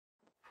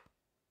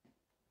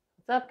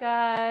What's up,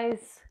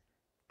 guys?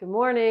 Good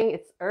morning.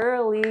 It's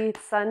early.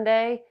 It's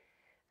Sunday.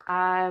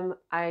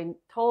 I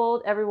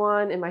told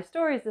everyone in my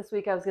stories this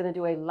week I was going to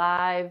do a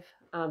live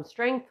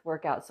strength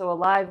workout. So a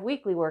live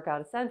weekly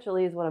workout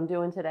essentially is what I'm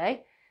doing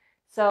today.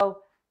 So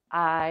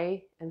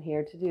I am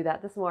here to do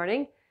that this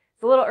morning.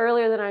 It's a little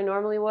earlier than I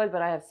normally would,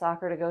 but I have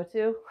soccer to go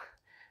to.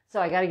 So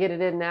I got to get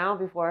it in now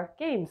before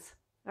games.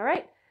 All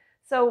right.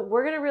 So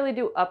we're going to really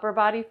do upper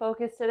body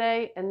focus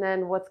today, and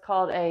then what's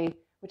called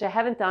which I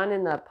haven't done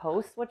in the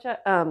post, which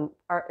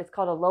it's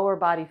called a lower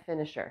body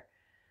finisher.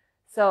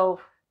 So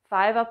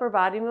 5 upper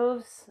body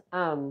moves,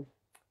 and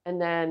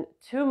then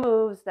 2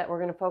 moves that we're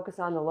going to focus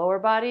on the lower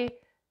body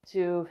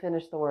to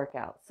finish the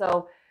workout.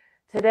 So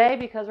today,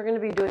 because we're going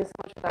to be doing so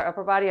much with our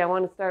upper body, I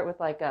want to start with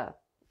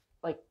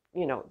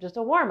just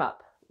a warm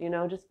up.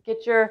 Just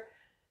get your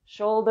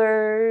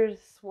shoulders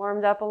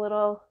warmed up a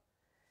little,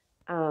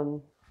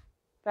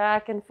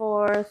 back and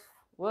forth.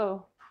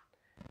 Whoa.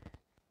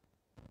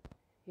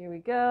 Here we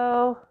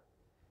go.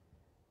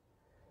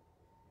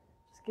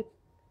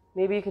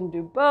 Maybe you can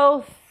do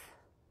both,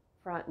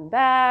 front and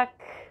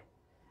back.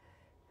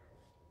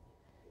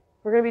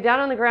 We're going to be down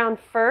on the ground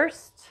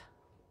first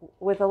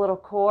with a little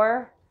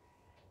core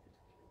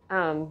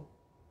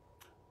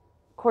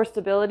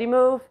stability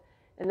move,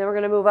 and then we're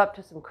going to move up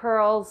to some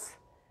curls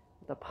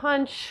with a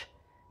punch,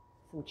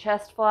 some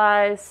chest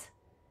flies,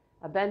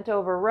 a bent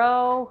over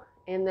row,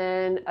 and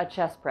then a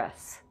chest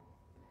press.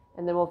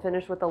 And then we'll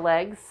finish with the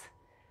legs.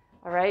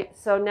 All right,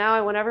 so now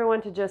I want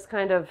everyone to just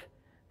kind of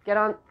get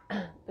on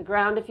the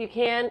ground if you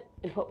can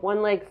and put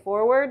one leg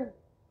forward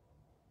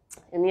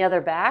and the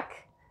other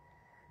back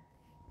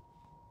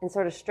and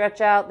sort of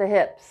stretch out the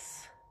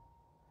hips.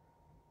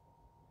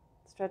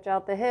 Stretch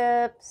out the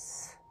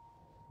hips.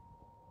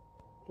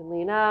 You can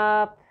lean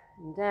up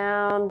and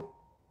down.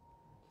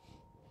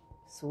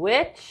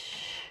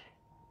 Switch.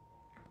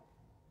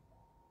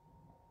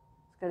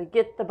 Just got to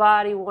get the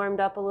body warmed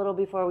up a little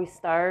before we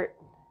start.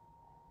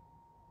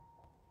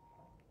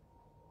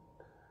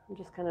 I'm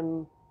just kind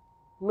of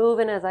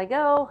moving as I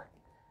go.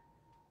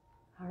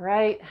 All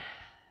right.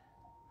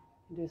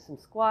 Do some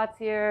squats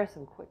here,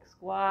 some quick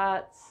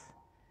squats.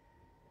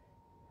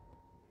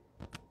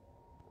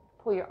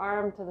 Pull your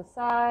arm to the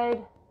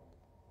side.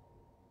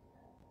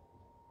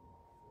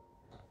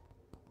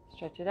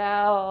 Stretch it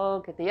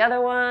out. Get the other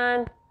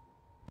one.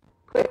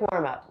 Quick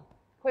warm up.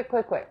 Quick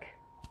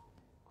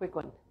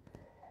one.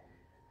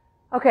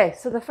 Okay,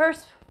 so the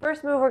first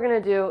move we're going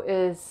to do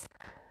is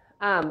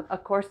a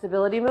core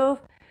stability move.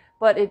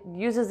 But it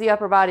uses the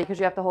upper body because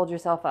you have to hold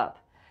yourself up.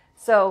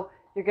 So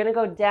you're going to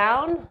go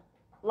down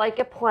like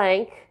a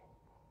plank.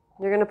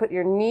 You're going to put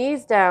your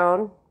knees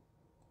down,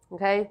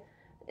 okay?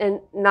 And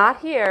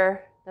not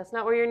here. That's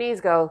not where your knees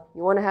go.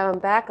 You want to have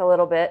them back a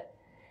little bit.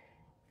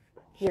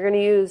 You're going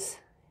to use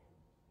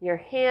your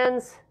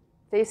hands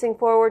facing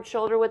forward,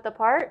 shoulder width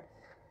apart.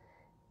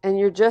 And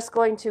you're just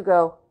going to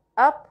go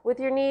up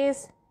with your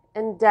knees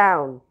and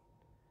down,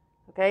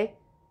 okay?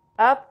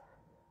 Up,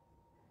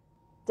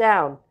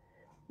 down.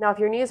 Now, if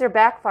your knees are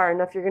back far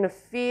enough, you're going to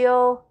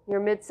feel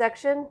your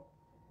midsection.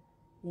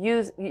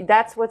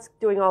 That's what's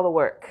doing all the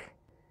work.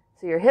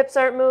 So your hips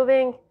aren't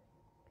moving.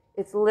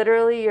 It's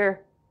literally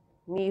your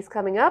knees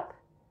coming up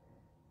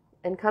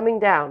and coming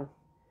down.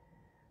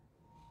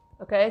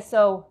 Okay,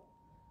 so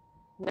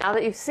now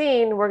that you've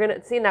seen we're going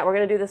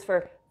to do this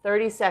for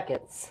 30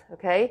 seconds.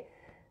 Okay,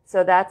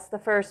 so that's the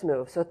first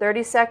move. So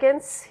 30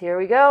 seconds. Here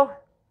we go.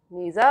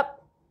 Knees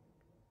up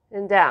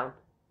and down.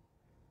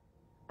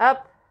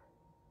 Up.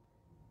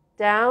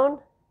 Down,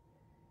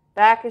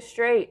 back is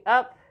straight,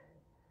 up,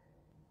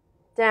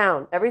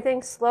 down.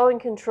 Everything's slow and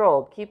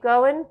controlled. Keep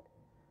going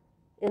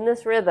in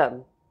this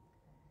rhythm.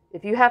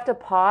 If you have to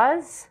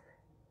pause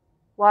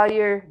while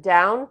you're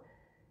down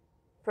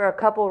for a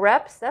couple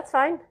reps, that's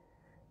fine.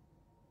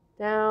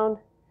 Down,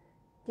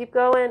 keep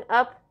going,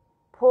 up,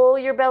 pull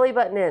your belly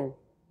button in.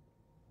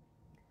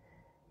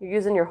 You're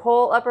using your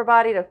whole upper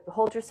body to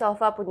hold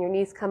yourself up when your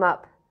knees come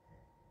up.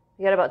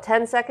 You got about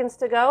 10 seconds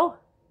to go.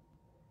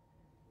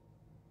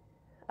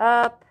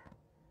 Up,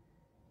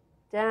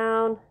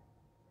 down.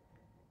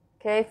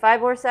 Okay, 5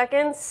 more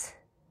seconds.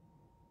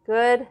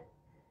 Good.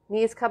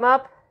 Knees come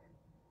up.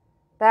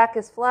 Back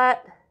is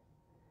flat.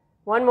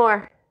 1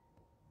 more.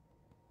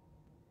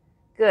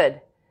 Good.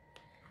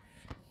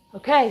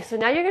 Okay, so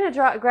now you're going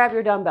to grab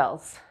your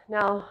dumbbells.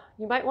 Now,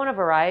 you might want a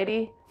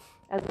variety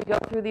as we go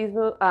through these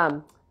moves,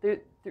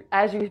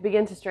 as you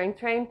begin to strength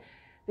train,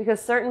 because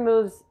certain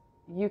moves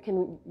you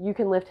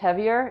can lift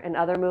heavier and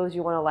other moves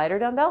you want a lighter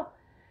dumbbell.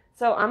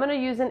 So I'm going to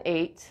use an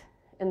 8,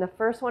 and the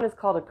first one is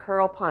called a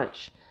curl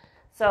punch.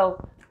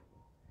 So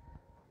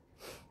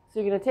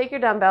you're going to take your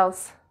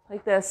dumbbells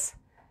like this,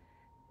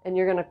 and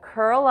you're going to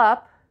curl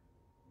up,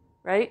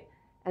 right?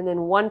 And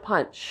then 1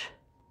 punch.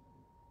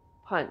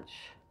 Punch.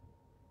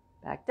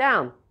 Back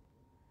down.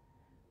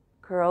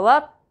 Curl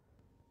up,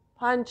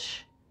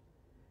 punch,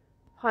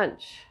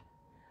 punch.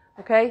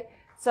 Okay?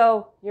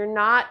 So you're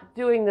not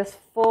doing this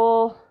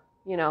full,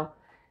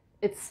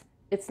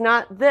 it's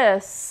not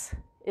this,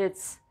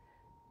 it's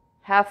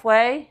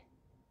halfway,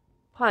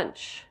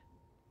 punch.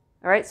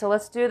 All right, so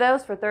let's do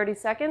those for 30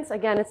 seconds.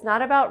 Again, it's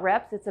not about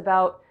reps, it's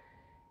about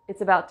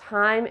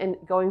time and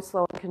going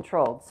slow and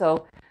controlled.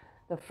 So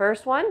the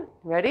first one,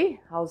 ready?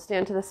 I'll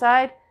stand to the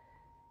side.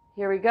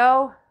 Here we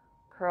go.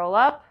 Curl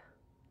up,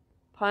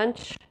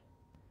 punch,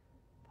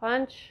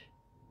 punch,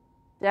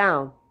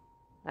 down.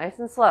 Nice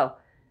and slow.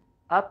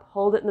 Up,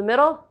 hold it in the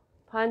middle,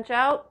 punch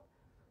out,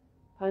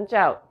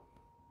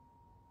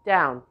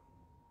 down.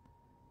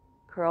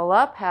 Curl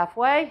up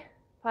halfway,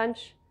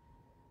 punch.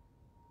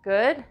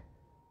 Good.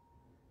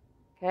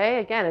 Okay,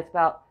 again, it's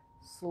about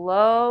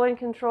slow and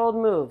controlled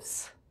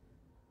moves.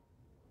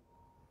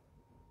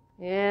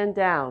 And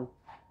down.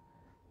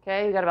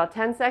 Okay, we got about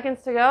 10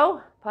 seconds to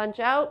go. Punch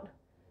out,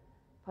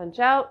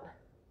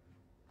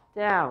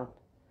 down.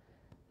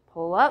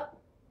 Pull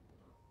up.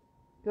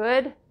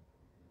 Good.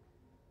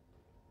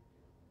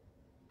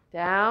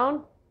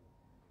 Down.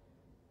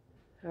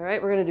 All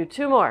right, we're going to do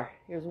 2 more.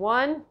 Here's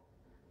 1.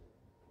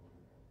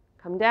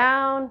 Come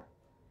down.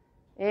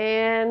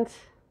 And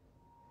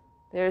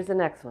there's the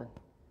next one.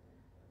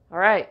 All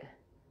right,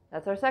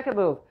 that's our second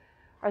move.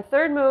 Our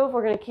third move,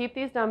 we're going to keep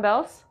these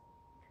dumbbells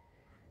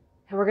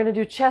and we're going to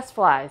do chest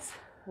flies.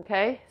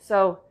 Okay,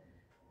 so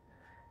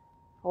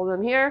hold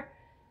them here.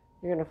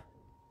 You're going to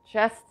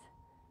chest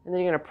and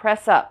then you're going to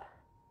press up.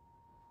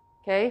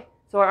 Okay,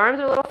 so our arms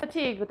are a little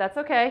fatigued, but that's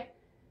okay.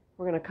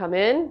 We're going to come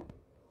in,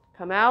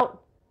 come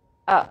out,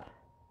 up.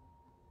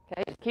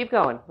 Okay, just keep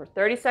going.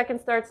 30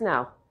 seconds starts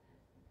now.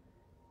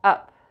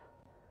 Up.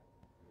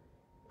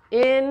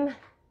 In,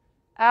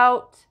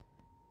 out,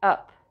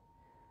 up.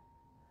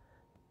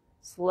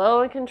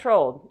 Slow and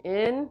controlled.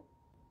 In,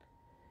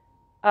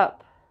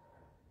 up.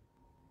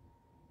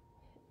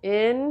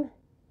 In,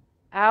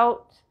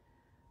 out,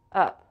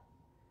 up.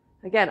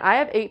 Again, I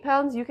have 8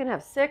 pounds. You can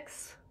have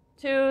 6,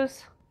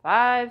 2s,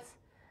 5s.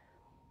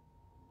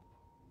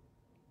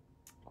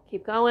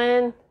 Keep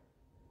going.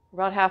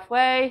 We're about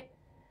halfway.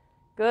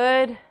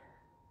 Good.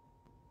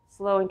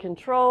 Slow and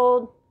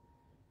controlled.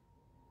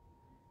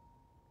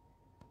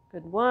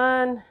 Good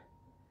one.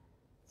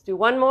 Let's do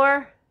 1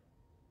 more.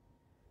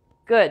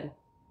 Good.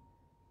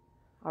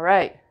 All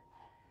right.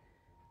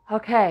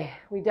 Okay,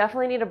 we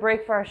definitely need a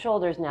break for our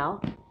shoulders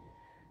now.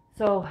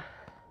 So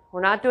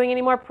we're not doing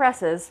any more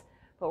presses,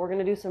 but we're going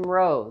to do some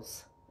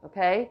rows.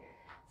 Okay?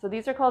 So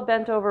these are called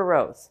bent over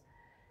rows.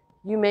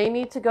 You may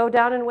need to go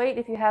down in weight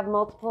if you have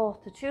multiple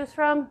to choose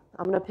from.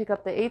 I'm going to pick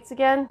up the 8s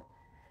again.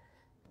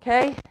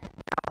 Okay?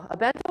 Now, a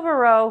bent over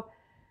row,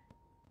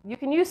 you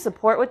can use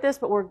support with this,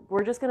 but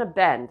we're just going to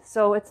bend.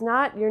 So this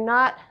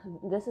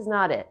is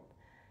not it.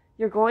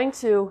 You're going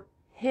to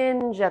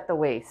hinge at the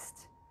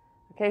waist.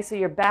 Okay, so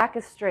your back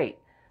is straight.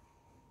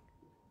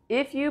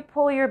 If you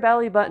pull your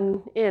belly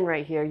button in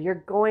right here, you're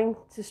going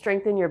to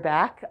strengthen your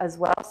back as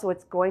well, so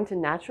it's going to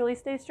naturally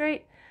stay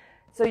straight.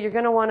 So you're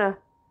going to want to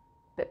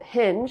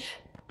hinge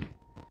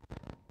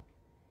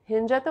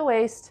at the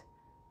waist,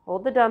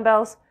 hold the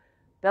dumbbells,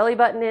 belly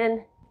button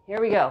in.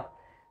 Here we go.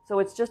 So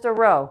it's just a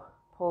row.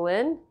 Pull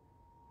in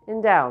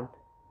and down.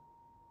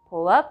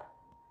 Pull up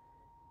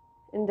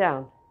and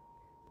down.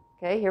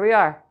 Okay, here we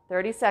are.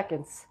 30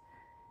 seconds.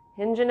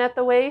 Hinging at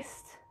the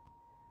waist.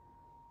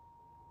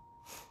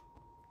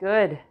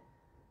 Good.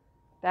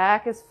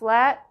 Back is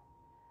flat.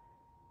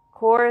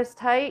 Core is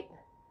tight.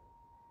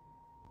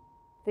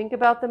 Think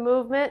about the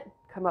movement.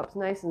 Come up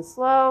nice and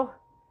slow.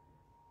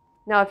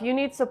 Now, if you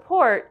need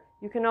support,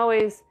 you can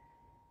always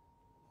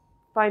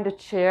find a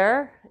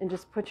chair and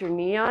just put your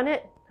knee on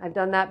it. I've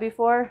done that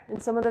before in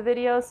some of the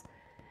videos.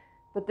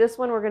 But this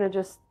one, we're going to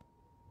just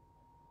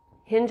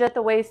hinge at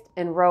the waist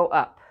and row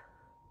up.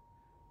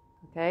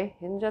 Okay,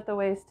 hinge at the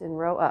waist and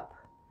row up.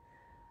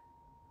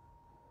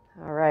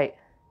 All right.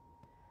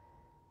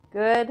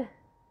 Good.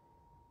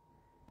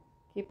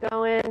 Keep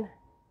going.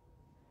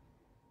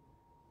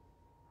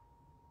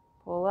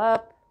 Pull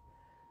up.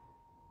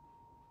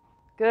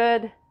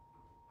 Good.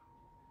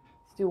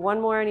 Let's do 1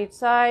 more on each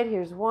side.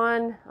 Here's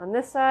 1 on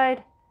this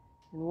side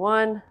and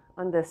 1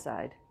 on this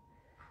side.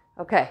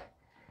 Okay.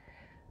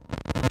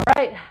 All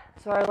right.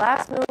 So our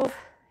last move,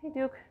 hey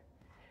Duke.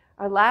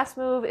 Our last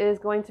move is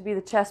going to be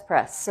the chest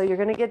press. So you're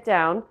going to get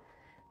down.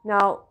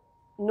 Now,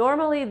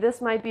 normally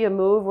this might be a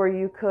move where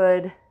you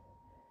could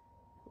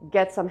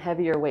get some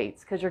heavier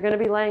weights because you're going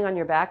to be laying on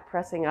your back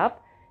pressing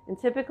up. And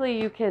typically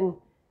you can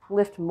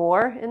lift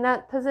more in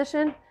that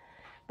position.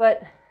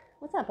 But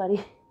what's up,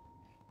 buddy?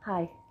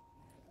 Hi.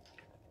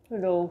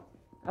 Hello.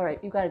 All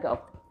right, you got to go.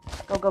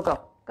 Go, go, go.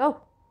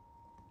 Go.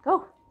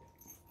 Go.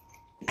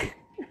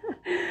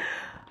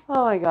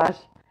 Oh my gosh.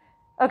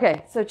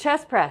 Okay, so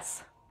chest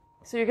press.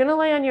 So you're going to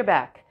lay on your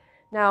back.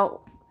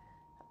 Now,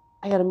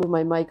 I got to move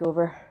my mic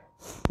over.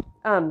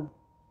 When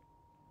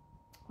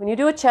you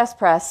do a chest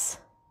press,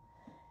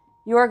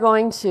 you are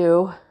going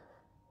to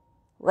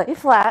lay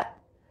flat.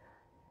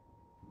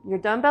 Your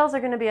dumbbells are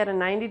going to be at a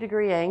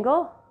 90-degree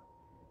angle.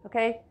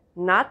 Okay?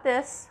 Not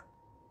this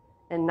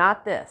and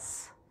not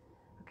this.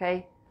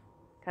 Okay?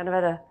 Kind of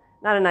at a,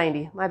 not a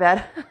 90, my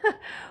bad.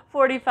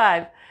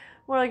 45.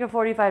 More like a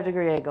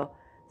 45-degree angle.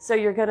 So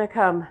you're going to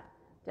come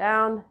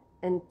down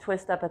and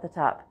twist up at the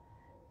top.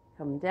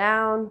 Come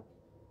down,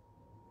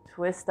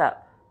 twist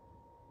up.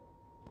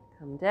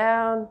 Come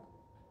down,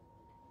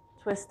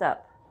 twist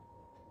up.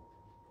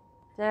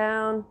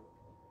 Down.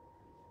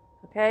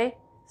 Okay?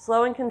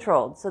 Slow and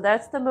controlled. So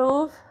that's the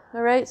move.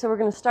 All right, so we're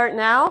going to start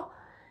now.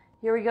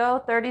 Here we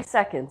go, 30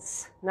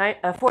 seconds.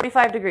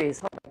 45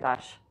 degrees. Oh my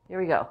gosh. Here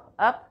we go.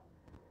 Up.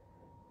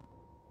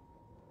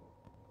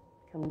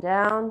 Come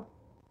down.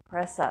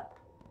 Press up.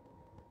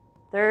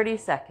 30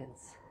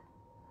 seconds.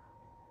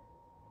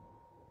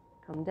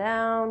 Come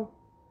down.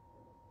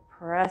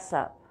 Press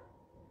up.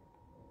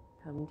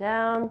 Come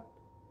down.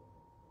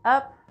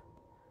 Up.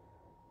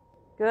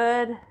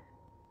 Good.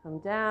 Come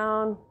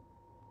down.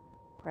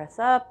 Press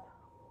up.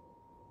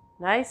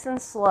 Nice and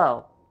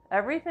slow.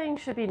 Everything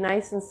should be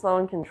nice and slow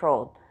and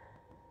controlled.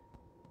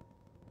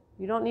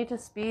 You don't need to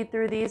speed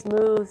through these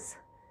moves.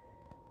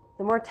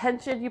 The more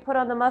tension you put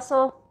on the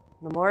muscle,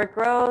 the more it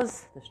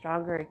grows, the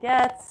stronger it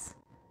gets.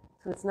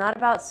 So it's not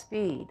about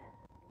speed.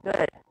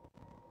 Good.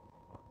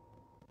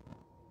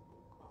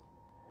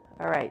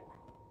 All right.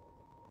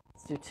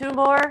 Let's do 2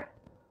 more.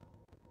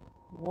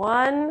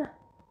 1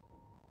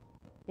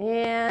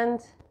 and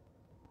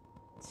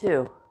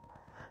 2.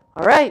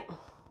 All right.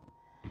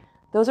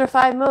 Those are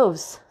 5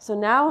 moves. So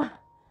now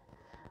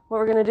what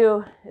we're going to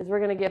do is we're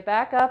going to get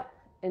back up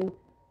and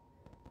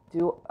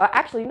do,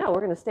 actually, no,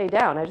 we're going to stay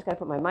down. I just got to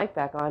put my mic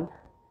back on.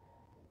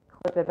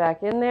 Clip it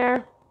back in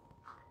there.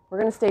 We're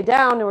going to stay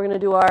down and we're going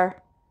to do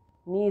our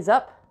knees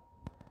up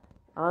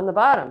on the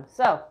bottom.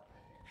 So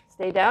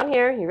stay down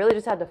here. You really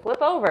just had to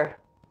flip over.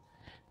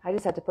 I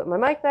just had to put my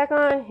mic back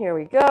on. Here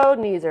we go.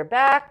 Knees are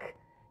back.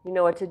 You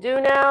know what to do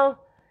now.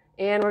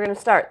 And we're going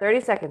to start. 30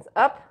 seconds.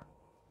 Up.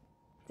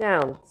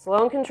 Down,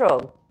 slow and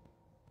controlled.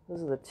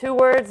 Those are the 2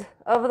 words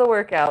of the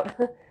workout.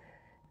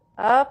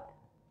 Up,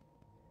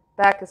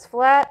 back is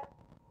flat.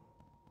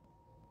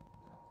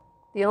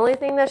 The only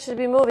thing that should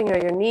be moving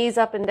are your knees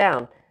up and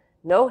down.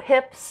 No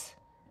hips,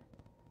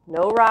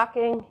 no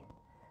rocking.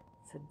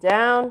 So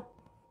down,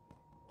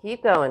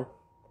 keep going.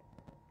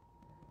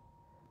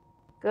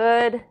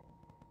 Good.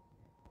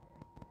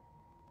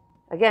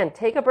 Again,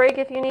 take a break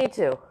if you need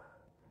to.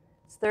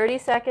 It's 30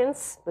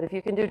 seconds, but if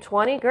you can do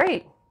 20,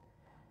 great.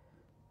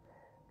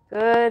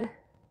 Good.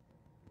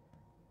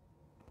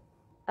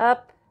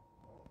 Up,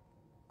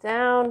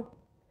 down.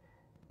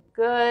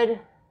 Good.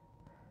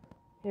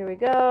 Here we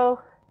go.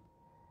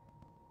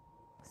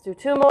 Let's do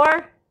 2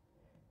 more.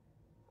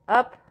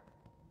 Up,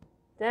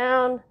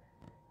 down.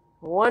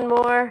 1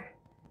 more,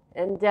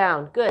 and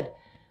down. Good.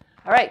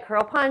 All right,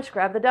 curl punch.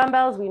 Grab the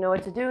dumbbells. We know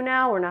what to do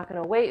now. We're not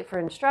going to wait for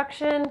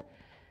instruction.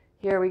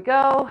 Here we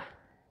go.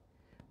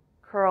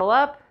 Curl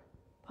up,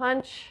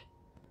 punch,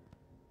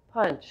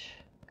 punch.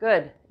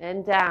 Good.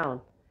 And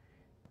down.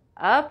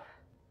 Up.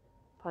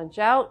 Punch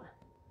out.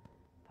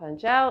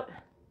 Punch out.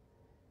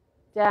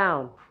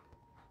 Down.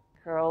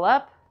 Curl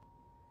up.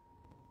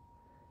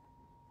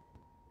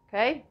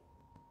 Okay?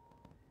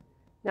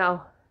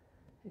 Now,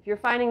 if you're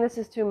finding this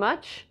is too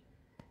much,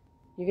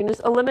 you can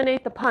just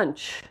eliminate the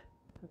punch.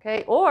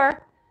 Okay?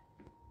 Or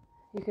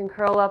you can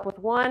curl up with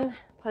 1,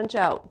 punch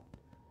out.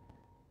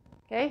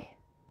 Okay?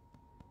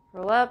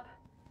 Curl up.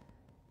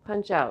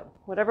 Punch out.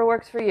 Whatever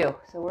works for you.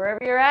 So wherever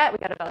you're at, we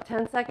got about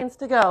 10 seconds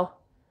to go.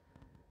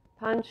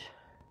 Punch.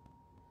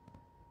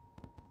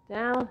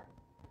 Down.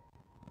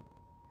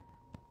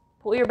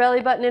 Pull your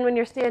belly button in when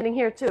you're standing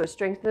here too. It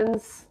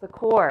strengthens the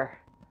core.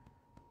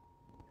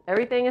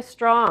 Everything is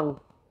strong.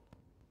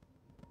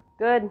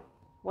 Good.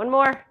 1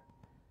 more.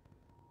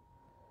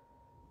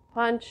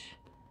 Punch.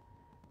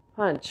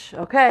 Punch.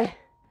 Okay.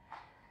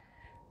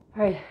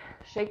 All right.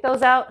 Shake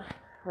those out.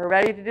 We're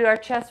ready to do our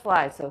chest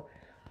fly. So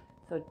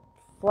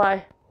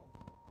fly,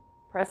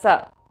 press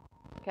up,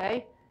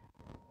 okay?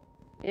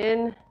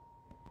 In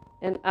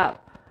and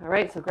up. All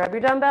right, so grab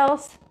your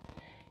dumbbells.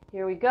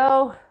 Here we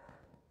go.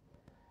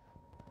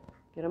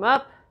 Get them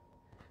up.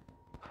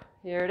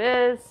 Here it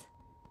is.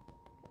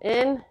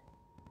 In,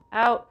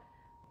 out,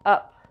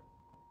 up.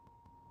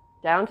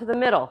 Down to the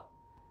middle.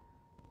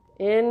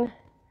 In,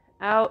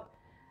 out,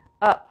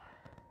 up.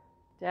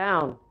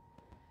 Down.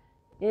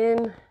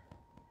 In,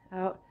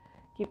 out.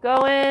 Keep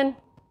going.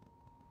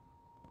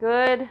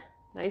 Good.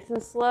 Nice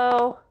and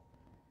slow.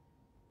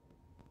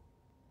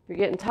 If you're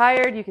getting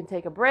tired, you can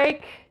take a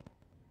break,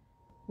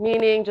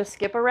 meaning just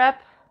skip a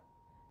rep,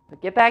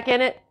 but get back in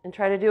it and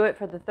try to do it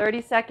for the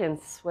 30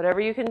 seconds, whatever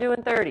you can do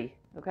in 30,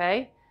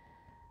 okay?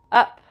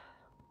 Up.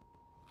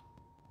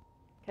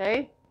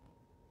 Okay?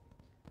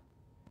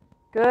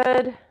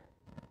 Good.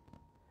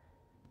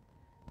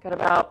 Got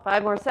about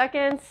 5 more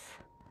seconds.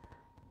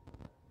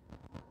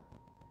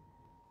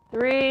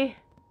 3,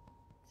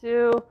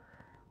 2,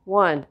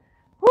 1.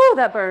 Whoo,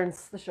 that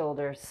burns the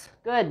shoulders.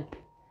 Good.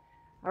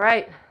 All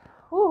right.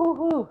 Whoo, whoo,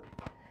 whoo.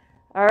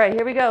 All right,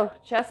 here we go.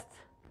 Chest,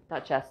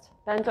 not chest,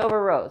 bent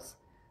over rows.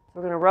 So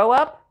we're going to row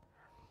up.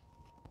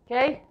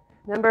 Okay.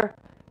 Remember,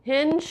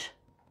 hinge,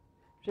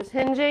 just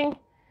hinging.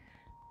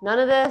 None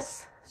of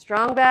this.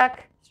 Strong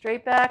back,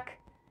 straight back,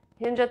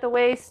 hinge at the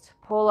waist,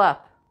 pull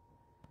up.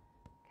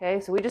 Okay,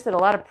 so we just did a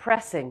lot of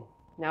pressing.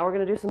 Now we're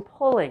going to do some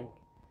pulling.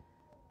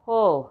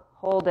 Pull,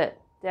 hold it,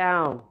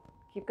 down.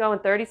 Keep going,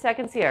 30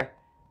 seconds here.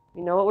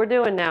 You know what we're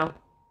doing now.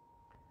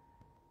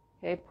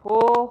 Okay,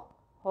 pull,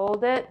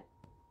 hold it,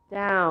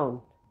 down.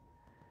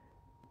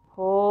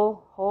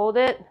 Pull, hold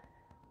it.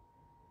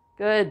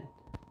 Good.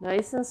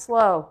 Nice and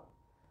slow.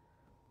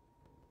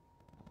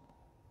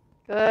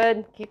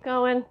 Good. Keep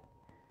going.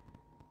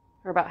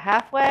 We're about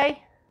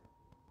halfway.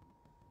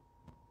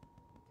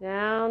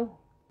 Down.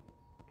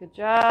 Good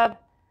job.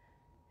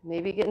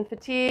 Maybe getting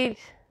fatigued.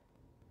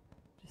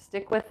 Just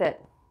stick with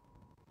it.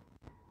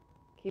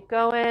 Keep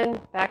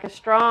going. Back is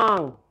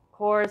strong.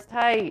 Core is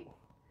tight.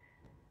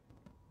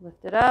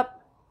 Lift it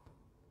up.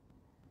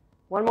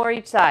 One more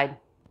each side.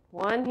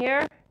 One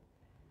here.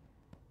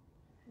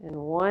 And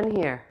one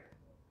here.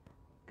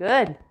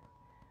 Good.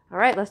 All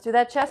right, let's do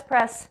that chest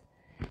press.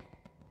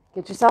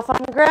 Get yourself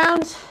on the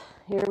ground.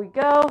 Here we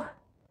go.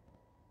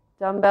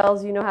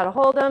 Dumbbells, you know how to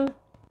hold them.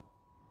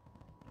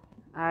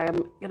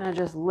 I'm going to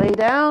just lay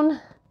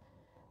down.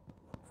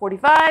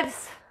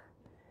 45s.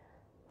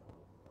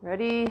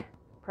 Ready?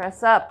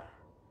 Press up.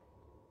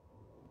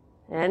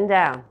 And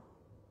down.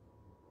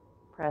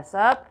 Press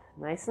up.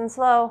 Nice and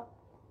slow.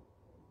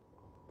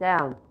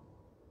 Down.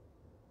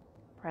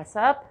 Press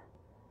up.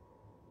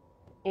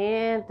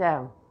 And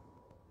down.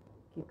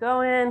 Keep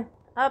going.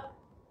 Up.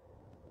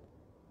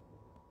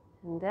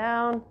 And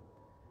down.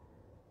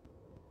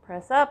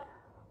 Press up.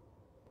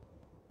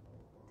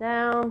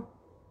 Down.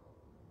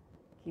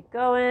 Keep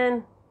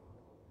going.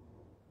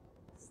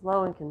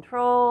 Slow and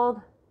controlled.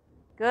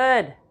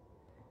 Good.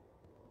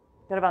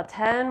 Got about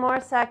 10 more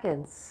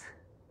seconds.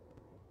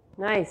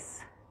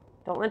 Nice.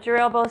 Don't let your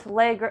elbows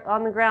lay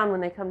on the ground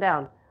when they come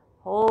down.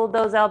 Hold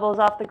those elbows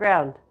off the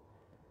ground.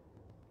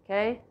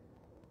 Okay?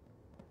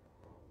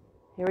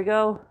 Here we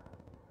go.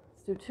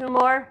 Let's do 2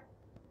 more.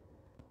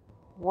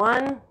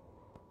 1.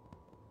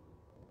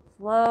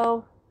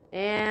 Slow.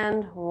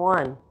 And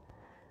 1.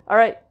 All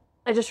right.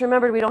 I just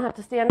remembered we don't have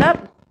to stand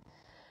up.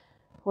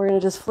 We're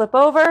going to just flip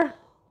over,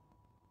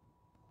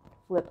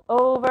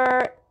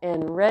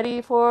 and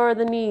ready for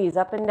the knees,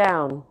 up and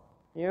down.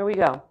 Here we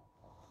go.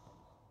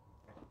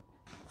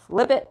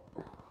 Flip it.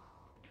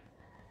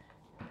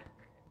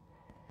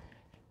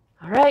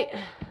 All right.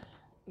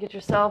 Get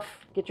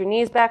your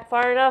knees back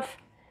far enough.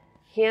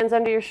 Hands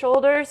under your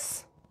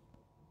shoulders.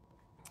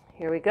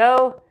 Here we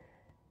go.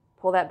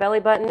 Pull that belly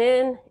button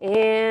in,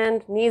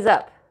 and knees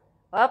up.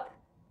 Up,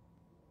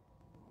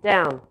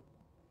 down,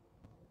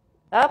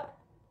 up,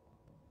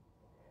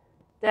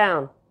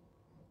 down.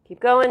 Keep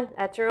going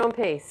at your own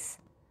pace.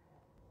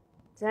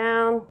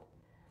 Down,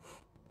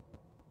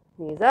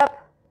 knees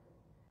up,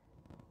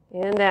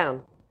 and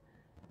down.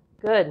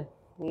 Good.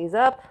 Knees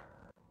up,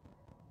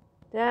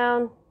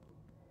 down,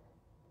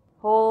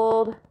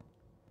 hold.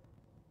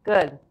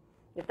 Good.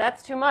 If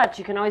that's too much,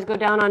 you can always go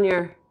down on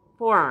your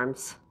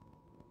forearms.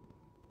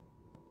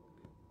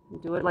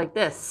 Do it like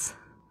this.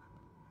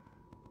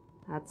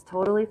 That's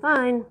totally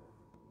fine.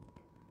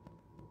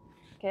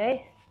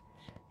 Okay.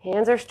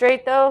 Hands are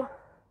straight though.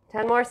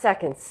 10 more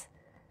seconds.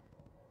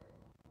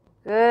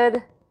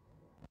 Good.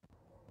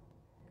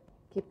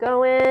 Keep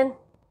going.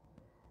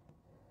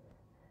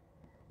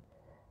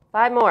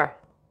 5 more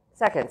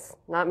seconds,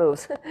 not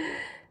moves.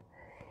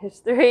 Here's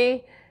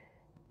 3,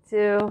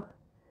 2,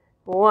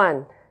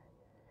 1.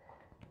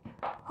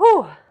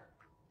 Whew.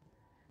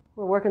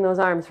 We're working those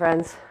arms,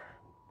 friends.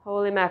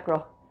 Holy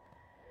mackerel.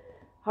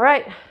 All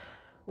right,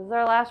 this is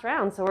our last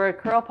round, so we're at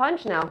curl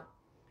punch now.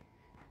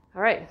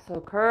 All right,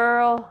 so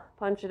curl,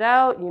 punch it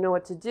out. You know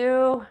what to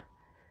do.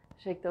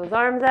 Shake those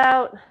arms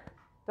out.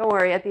 Don't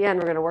worry, at the end,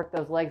 we're going to work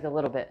those legs a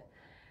little bit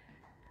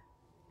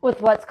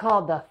with what's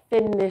called the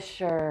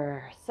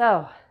finisher.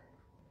 So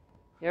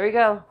here we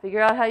go.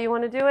 Figure out how you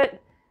want to do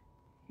it.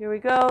 Here we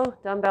go.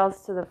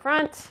 Dumbbells to the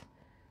front.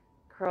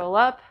 Curl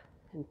up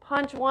and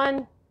punch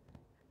 1,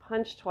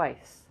 punch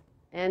twice,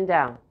 and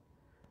down.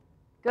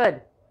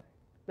 Good.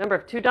 Remember,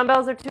 if 2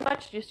 dumbbells are too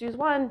much, just use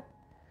 1.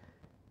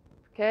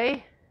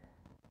 Okay?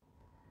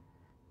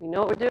 You know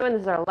what we're doing.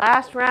 This is our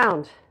last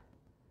round.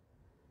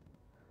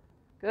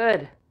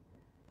 Good.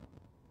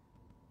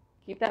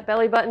 Keep that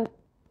belly button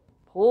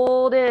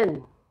pulled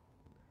in.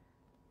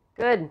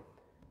 Good.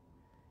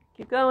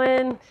 Keep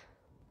going.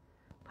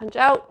 Punch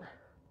out.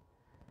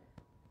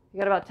 You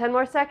got about 10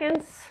 more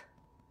seconds.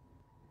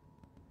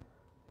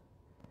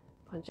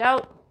 Punch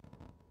out.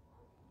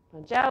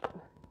 Punch out.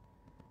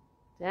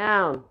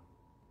 Down.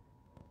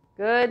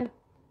 Good.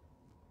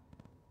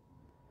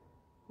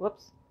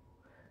 Whoops.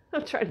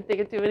 I'm trying to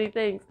think of too many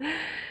things.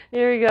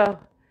 Here we go.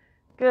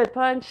 Good.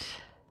 Punch.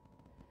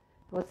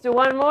 Let's do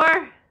 1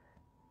 more.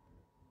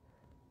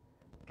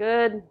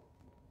 Good.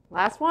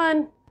 Last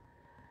one.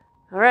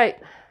 All right.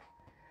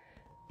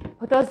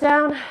 Put those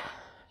down.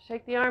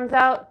 Shake the arms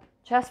out.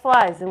 Chest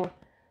flies. And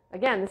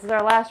again, this is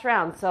our last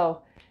round.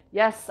 So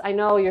yes, I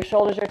know your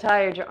shoulders are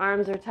tired. Your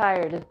arms are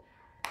tired.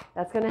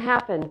 That's going to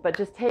happen, but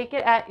just take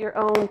it at your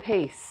own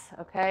pace,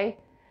 okay?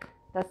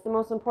 That's the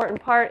most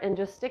important part, and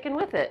just sticking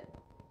with it,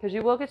 because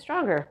you will get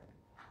stronger.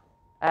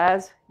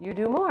 as you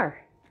do more.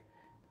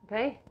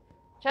 Okay?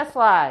 Chest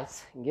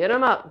flies. Get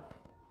them up.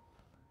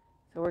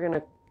 So we're going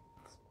to,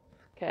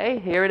 okay,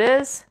 here it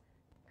is.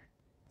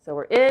 So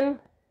we're in,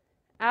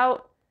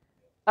 out,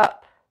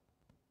 up,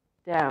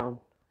 down,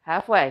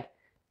 halfway.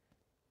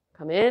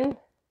 Come in,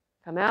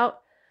 come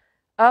out,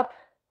 up,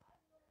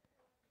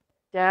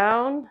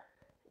 down,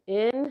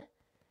 in,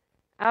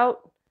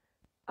 out,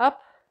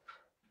 up,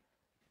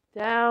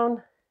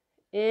 down,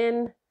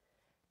 in,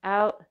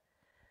 out,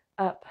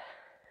 up.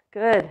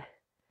 Good.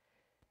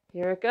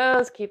 Here it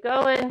goes. Keep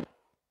going.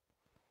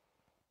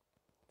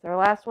 It's our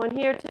last one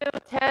here too.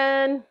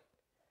 10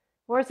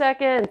 more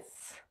seconds.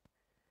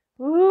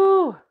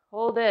 Woo!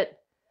 Hold it.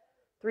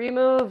 3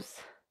 moves.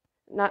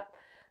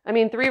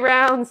 3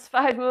 rounds,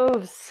 5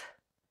 moves.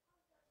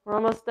 We're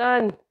almost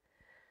done.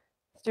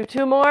 Let's do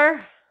 2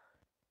 more.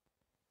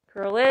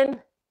 Curl in.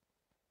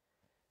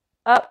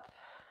 Up.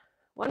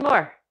 1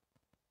 more.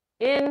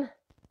 In.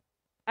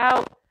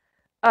 Out.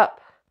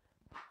 Up.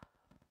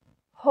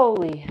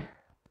 Holy.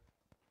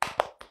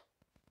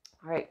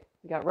 All right.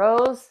 We got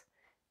rows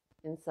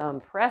and some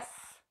press,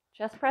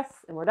 chest press,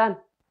 and we're done.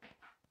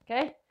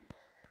 Okay?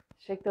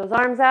 Shake those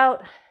arms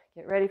out.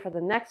 Get ready for the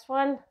next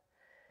one.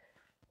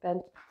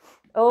 Bend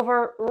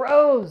over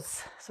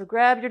rows. So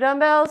grab your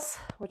dumbbells,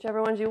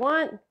 whichever ones you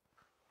want.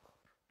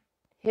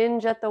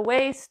 Hinge at the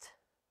waist.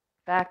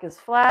 Back is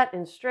flat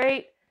and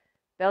straight.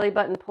 Belly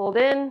button pulled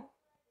in.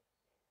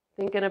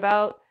 Thinking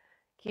about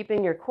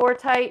keeping your core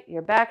tight,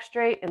 your back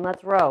straight, and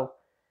let's row.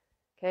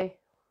 Okay?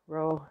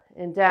 Row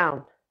and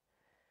down.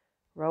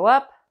 Row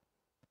up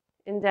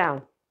and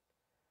down.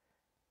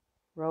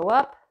 Row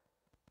up,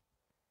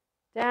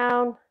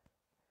 down.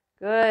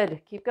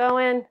 Good. Keep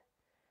going.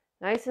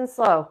 Nice and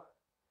slow.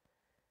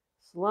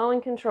 Slow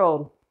and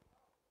controlled.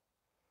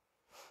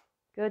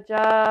 Good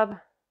job.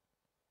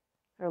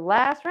 Our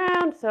last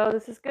round, so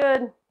this is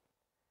good.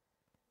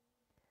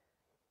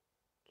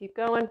 Keep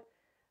going.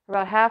 We're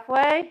about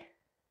halfway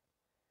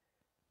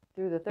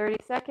through the 30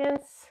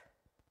 seconds.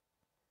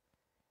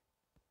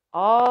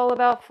 All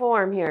about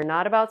form here,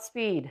 not about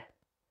speed.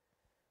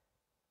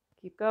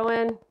 Keep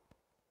going.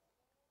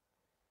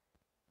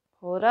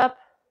 Pull it up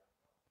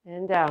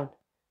and down.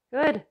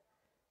 Good.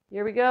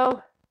 Here we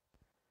go.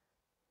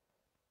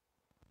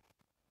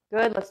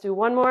 Good. Let's do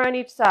 1 more on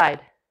each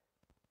side.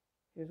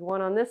 Here's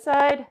 1 on this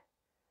side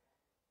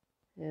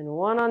and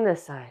 1 on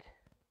this side.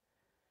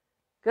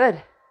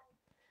 Good.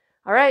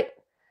 All right.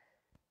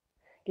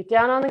 Get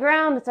down on the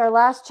ground. It's our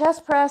last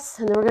chest press,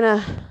 and then we're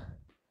going to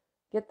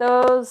get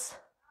those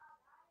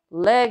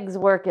legs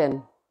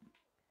working.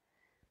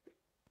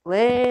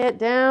 Lay it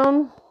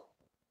down.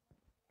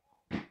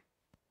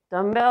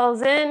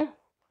 Dumbbells in.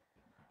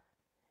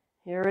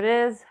 Here it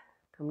is.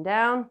 Come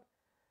down.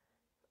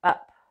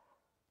 Up.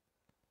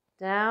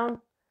 Down.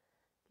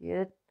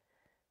 Get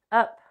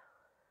up.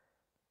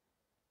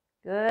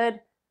 Good.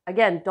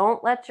 Again,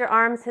 don't let your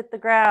arms hit the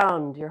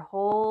ground. You're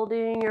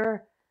holding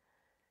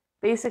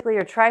basically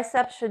your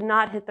triceps should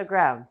not hit the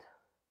ground.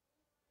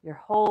 You're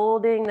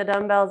holding the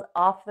dumbbells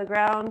off the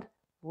ground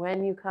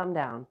when you come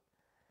down.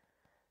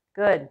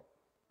 Good.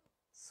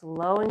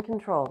 Slow and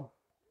controlled.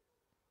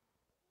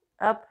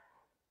 Up.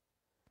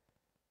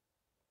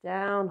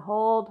 Down,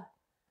 hold.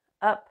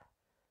 Up.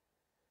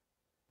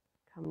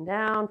 Come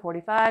down,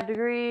 45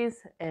 degrees,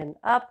 and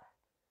up.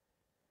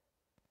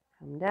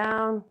 Come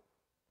down.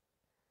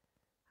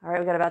 All right,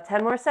 we got about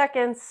 10 more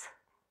seconds.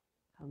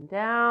 Come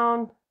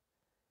down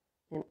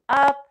and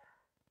up.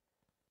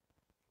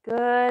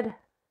 Good.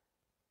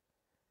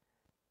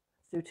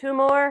 Let's do 2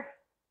 more.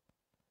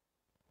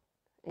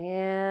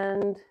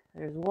 And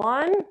there's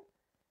 1.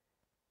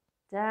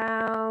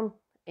 Down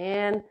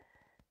and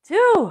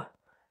 2.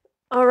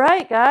 All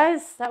right,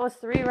 guys, that was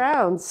 3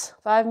 rounds,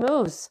 5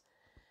 moves.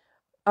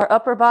 Our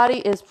upper body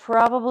is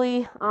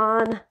probably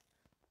on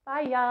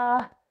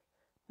fire.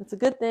 That's a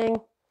good thing.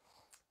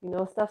 You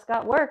know, stuff's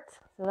got worked,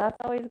 so that's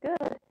always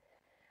good.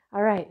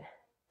 All right,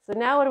 so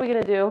now what are we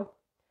going to do?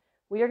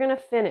 We are going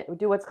to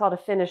do what's called a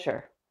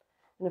finisher.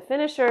 And a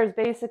finisher is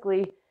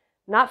basically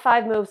not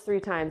 5 moves 3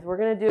 times. We're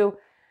going to do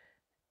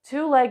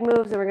 2 leg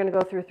moves, and we're going to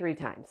go through 3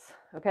 times.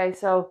 Okay,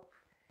 so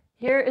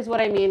here is what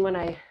I mean when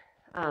I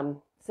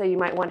say you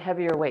might want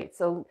heavier weight.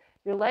 So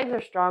your legs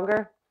are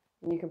stronger,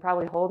 and you can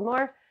probably hold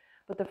more.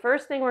 But the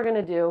first thing we're going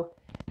to do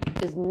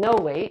is no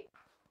weight.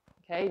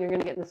 Okay, you're going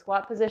to get in the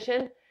squat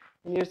position,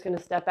 and you're just going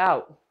to step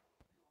out.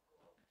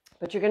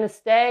 But you're going to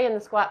stay in the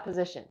squat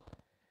position.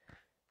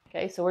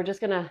 Okay, so we're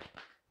just going to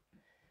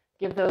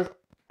give those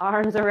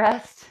arms a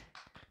rest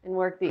and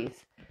work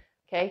these.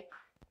 Okay,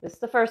 this is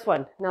the first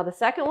one. Now the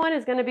second one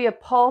is going to be a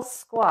pulse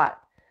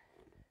squat.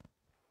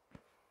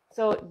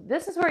 So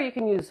this is where you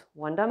can use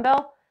 1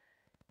 dumbbell,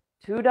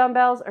 2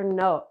 dumbbells, or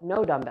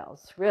no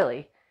dumbbells,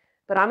 really.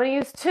 But I'm going to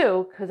use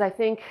 2 because I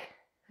think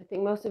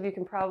most of you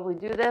can probably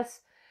do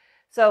this.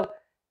 So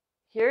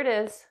here it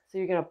is. So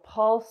you're going to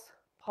pulse,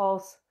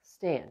 pulse,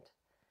 stand.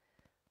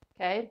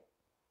 Okay?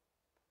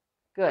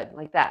 Good,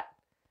 like that.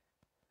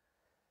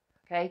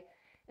 Okay?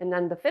 And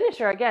then the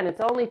finisher, again,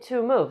 it's only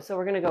 2 moves, so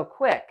we're going to go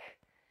quick.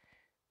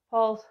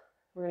 pulse.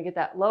 We're going to get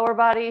that lower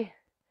body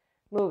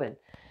moving.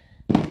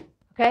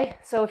 Okay,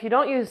 so if you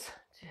don't use,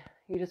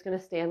 you're just going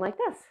to stand like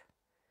this.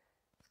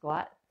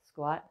 Squat,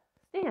 squat,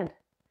 stand.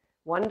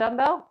 One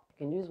dumbbell,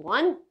 you can use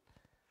one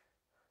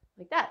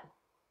like that.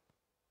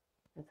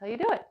 That's how you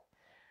do it.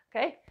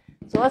 Okay,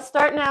 so let's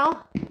start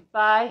now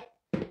by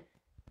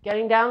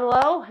getting down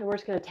low, and we're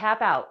just going to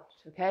tap out.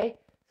 Okay,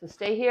 so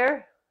stay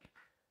here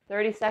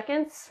 30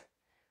 seconds.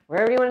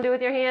 Wherever you want to do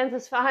with your hands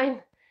is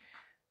fine,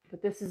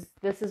 but this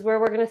is where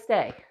we're going to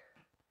stay.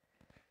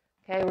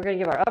 Okay, we're going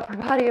to give our upper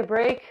body a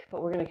break,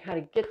 but we're going to kind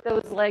of get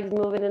those legs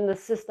moving in the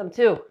system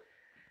too.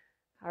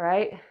 All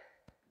right,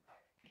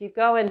 keep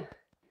going.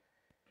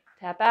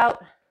 Tap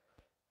out,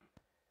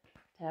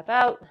 tap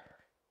out.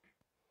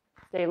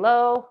 Stay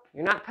low.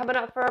 You're not coming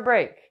up for a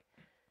break.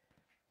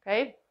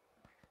 Okay,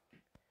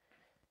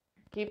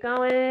 keep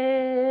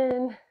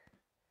going.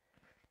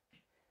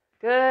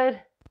 Good.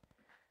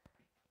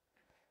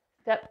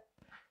 Tap,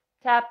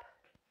 tap,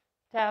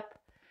 tap,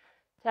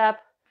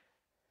 tap.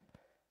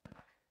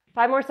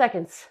 5 more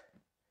seconds.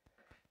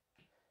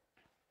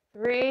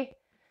 3,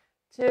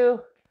 2,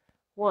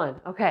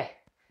 1. Okay.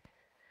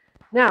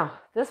 Now,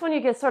 this one you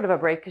get sort of a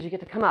break because you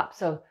get to come up.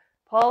 So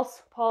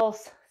pulse,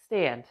 pulse,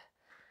 stand.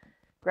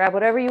 Grab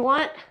whatever you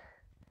want.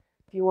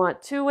 If you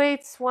want 2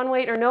 weights, 1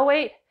 weight, or no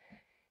weight,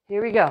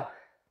 here we go.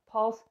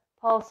 Pulse,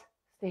 pulse,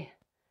 stand.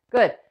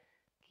 Good.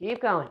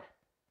 Keep going.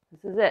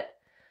 This is it.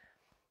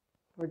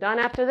 We're done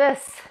after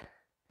this.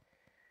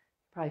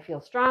 Probably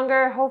feel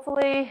stronger,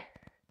 hopefully.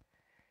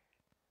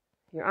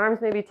 Your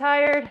arms may be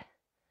tired,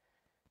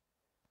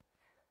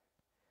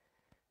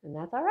 and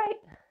that's all right.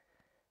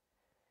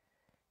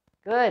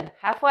 Good.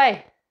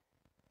 Halfway.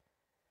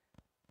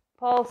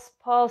 Pulse,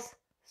 pulse.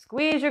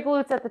 Squeeze your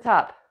glutes at the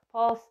top.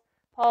 Pulse,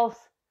 pulse.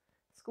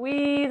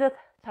 Squeeze at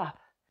the top.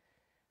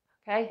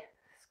 Okay?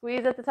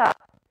 Squeeze at the top.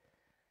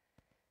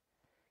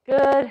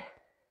 Good.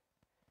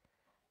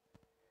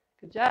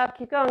 Good job.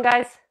 Keep going,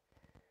 guys.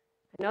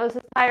 I know this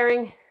is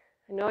tiring.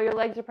 I know your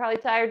legs are probably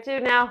tired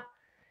too now.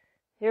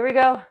 Here we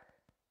go.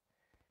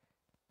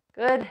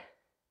 Good.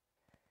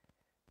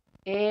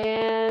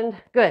 And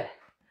good.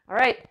 All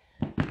right.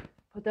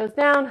 Put those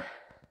down.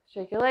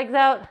 Shake your legs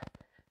out.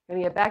 We're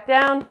going to get back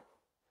down.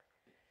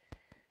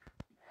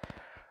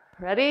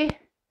 Ready?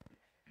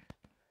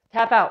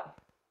 Tap out.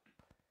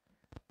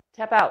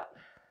 Tap out.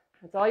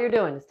 That's all you're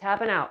doing is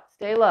tapping out.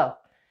 Stay low.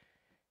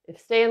 If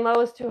staying low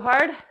is too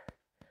hard,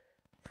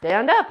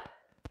 stand up.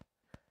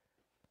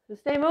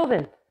 Just stay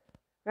moving,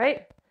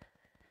 right?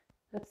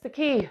 That's the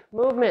key,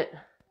 movement.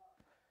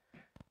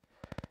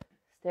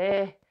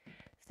 Stay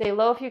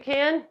low if you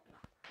can.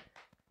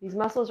 These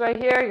muscles right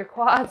here, your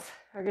quads,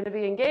 are going to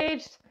be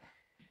engaged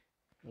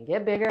and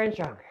get bigger and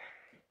stronger.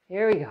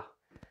 Here we go.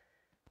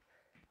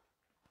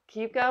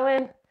 Keep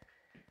going.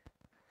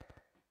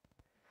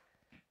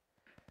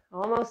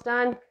 Almost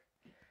done.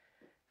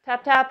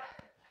 Tap, tap.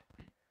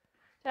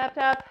 Tap,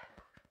 tap.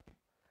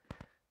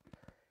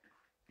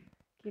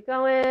 Keep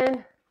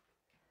going.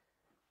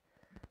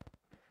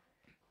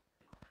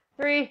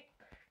 3,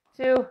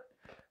 2,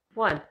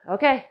 1.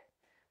 Okay.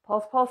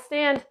 Pulse, pulse,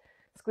 stand.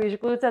 Squeeze your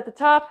glutes at the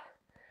top.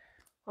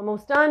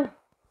 Almost done.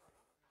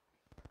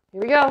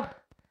 Here we go.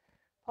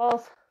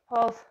 Pulse,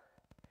 pulse,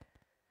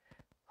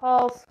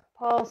 pulse,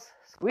 pulse.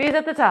 Squeeze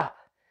at the top.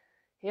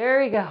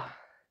 Here we go.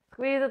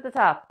 Squeeze at the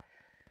top.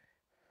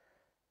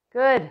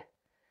 Good.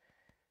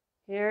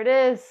 Here it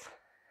is.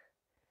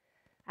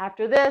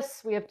 After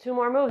this, we have 2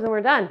 more moves and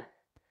we're done.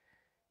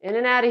 In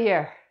and out of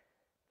here.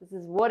 This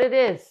is what it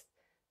is.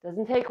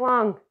 Doesn't take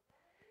long.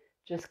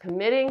 Just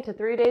committing to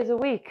 3 days a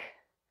week.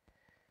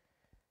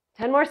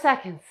 10 more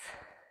seconds.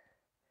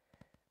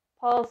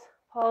 Pulse,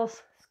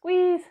 pulse,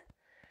 squeeze.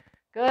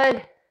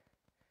 Good.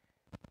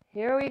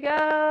 Here we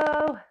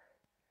go.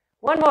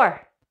 1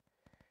 more.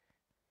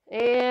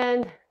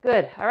 And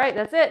good. All right,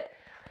 that's it.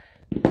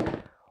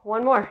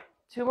 1 more.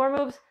 2 more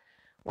moves.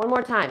 1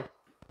 more time.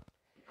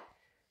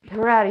 And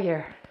we're out of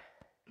here.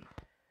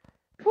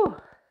 Whew.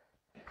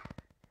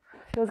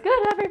 Feels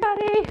good,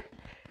 everybody.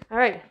 All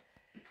right.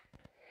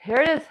 Here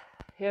it is.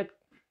 Here,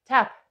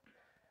 tap.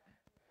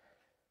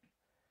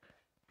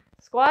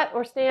 Squat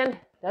or stand,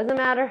 doesn't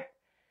matter.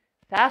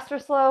 Fast or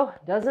slow,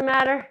 doesn't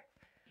matter.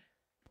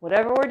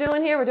 Whatever we're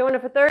doing here, we're doing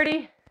it for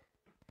 30.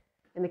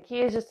 And the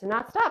key is just to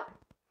not stop.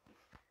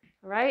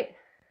 All right?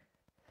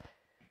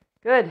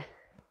 Good.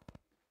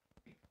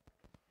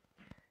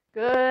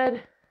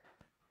 Good.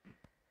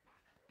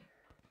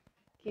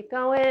 Keep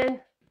going.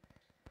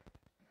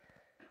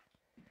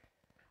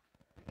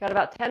 Got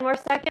about 10 more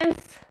seconds.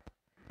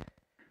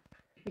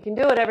 You can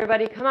do it,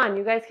 everybody. Come on,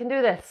 you guys can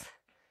do this.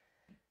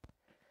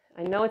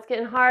 I know it's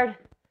getting hard.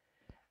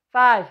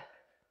 5,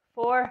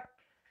 4,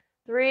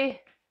 3,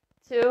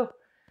 2,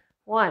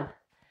 1.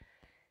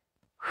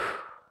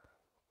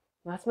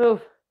 Last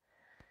move.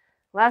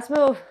 Last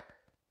move.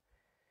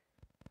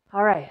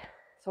 All right.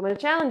 So I'm going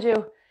to challenge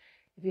you.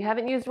 If you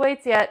haven't used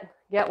weights yet,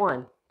 get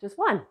one. Just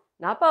one,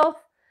 not both.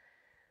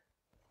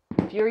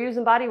 If you're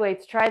using body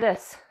weights, try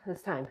this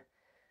time.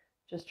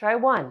 Just try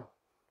one.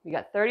 We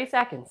got 30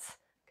 seconds,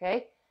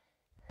 okay?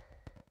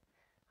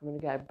 I'm going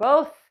to grab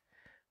both.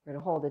 We're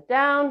going to hold it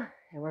down,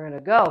 and we're going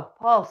to go.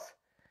 Pulse.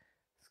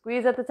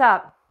 Squeeze at the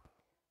top.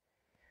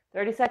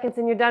 30 seconds,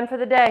 and you're done for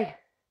the day.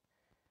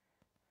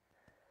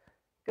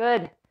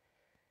 Good.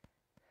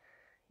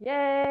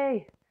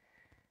 Yay.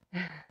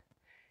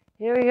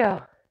 Here we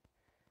go.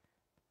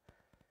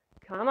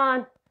 Come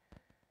on.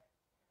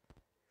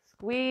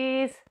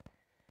 Squeeze.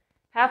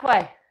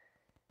 Halfway.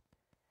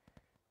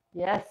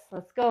 Yes,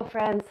 let's go,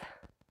 friends.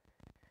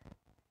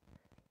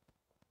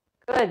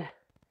 Good.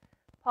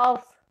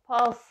 Pulse,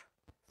 pulse.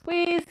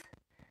 Squeeze.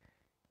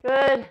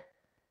 Good.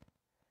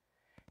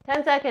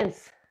 10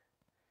 seconds.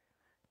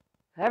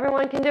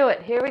 Everyone can do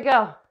it. Here we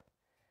go.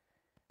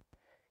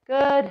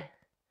 Good.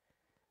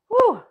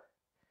 Woo.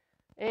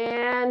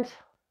 And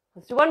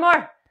let's do one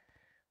more.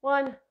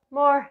 One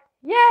more.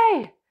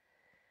 Yay.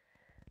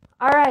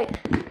 All right.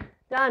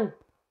 Done.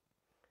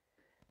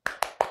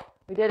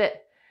 We did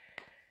it.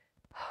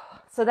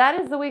 So that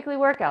is the weekly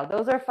workout.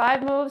 Those are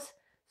 5 moves,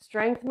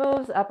 strength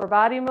moves, upper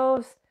body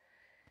moves,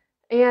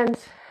 and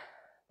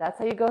that's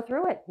how you go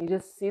through it. You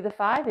just see the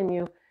 5 and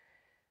you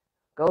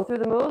go through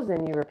the moves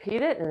and you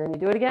repeat it and then you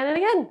do it again and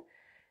again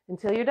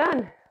until you're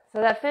done.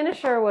 So that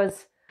finisher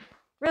was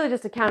really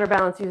just a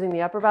counterbalance using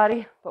the upper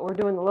body, but we're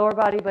doing the lower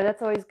body, but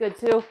that's always good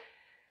too.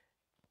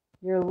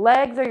 Your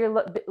legs are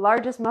your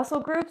largest muscle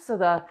group, so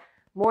the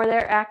more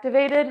they're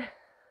activated,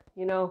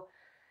 you know,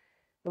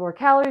 the more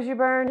calories you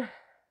burn,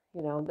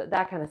 you know,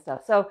 that kind of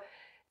stuff. So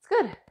it's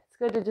good. It's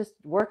good to just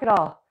work it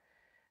all.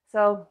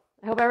 So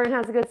I hope everyone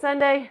has a good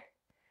Sunday.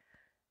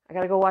 I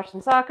got to go watch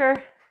some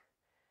soccer,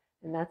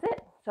 and that's it.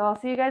 So I'll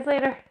see you guys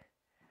later.